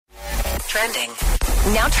trending.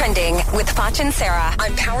 Now trending with Foch and Sarah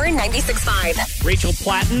on Power 96.5. Rachel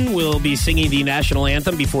Platten will be singing the national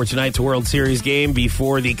anthem before tonight's World Series game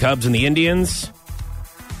before the Cubs and the Indians.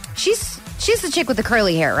 She's the chick with the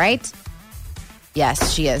curly hair, right?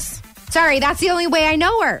 Yes, she is. Sorry, that's the only way I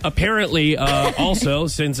know her. Apparently, also,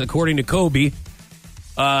 since according to Kobe,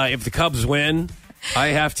 if the Cubs win, I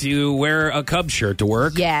have to wear a Cubs shirt to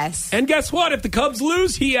work. Yes. And guess what? If the Cubs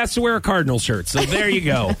lose, he has to wear a Cardinal shirt. So there you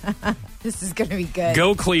go. This is going to be good.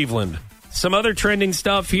 Go Cleveland. Some other trending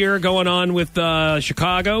stuff here going on with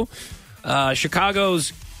Chicago.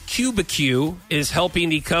 Chicago's QBQ is helping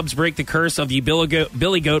the Cubs break the curse of the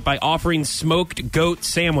Billy Goat by offering smoked goat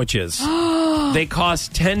sandwiches. They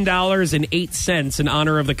cost $10.08 in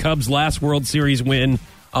honor of the Cubs' last World Series win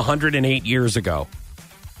 108 years ago.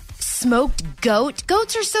 Smoked goat?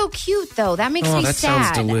 Goats are so cute, though. That makes me that sad.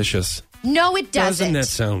 sounds delicious. No, it doesn't. Doesn't that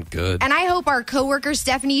sound good? And I hope our coworker,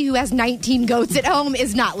 Stephanie, who has 19 goats at home,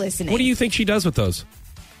 is not listening. What do you think she does with those?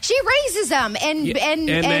 She raises them and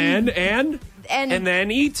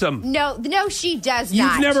then eats them. No, she does You've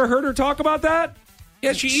not. never heard her talk about that?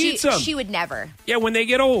 Yeah, she eats them. She would never. Yeah, when they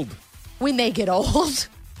get old. When they get old.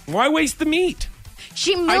 Why waste the meat?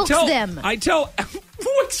 She milks them.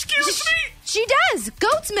 Excuse me? She does.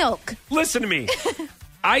 Goat's milk. Listen to me.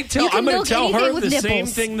 I'm You can going milk to tell anything her with the same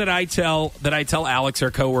nipples. thing that I tell Alex,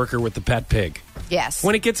 our coworker with the pet pig. Yes.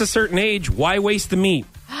 When it gets a certain age, why waste the meat?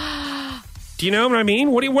 Do you know what I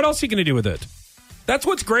mean? What else are you going to do with it? That's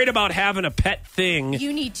what's great about having a pet thing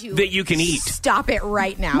You need to that you can eat. Stop it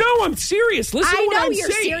right now. No, I'm serious. Listen to what I'm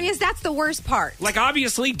you're saying. serious. That's the worst part. Like,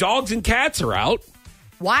 obviously, dogs and cats are out.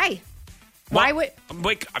 Why? Why would...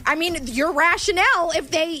 Like, I mean, your rationale,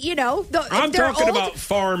 if they, if I'm they're talking old, about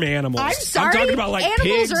farm animals. I'm sorry. I'm talking about, like,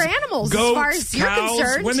 Animals pigs, are animals, as goats, far as you're cows.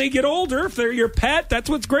 concerned. When they get older, if they're your pet, that's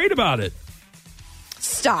what's great about it.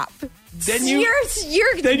 Stop. Then you don't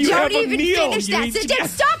have a even meal. finish You that eat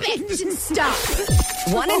sentence. Stop it.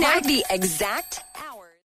 Stop. Want to know the exact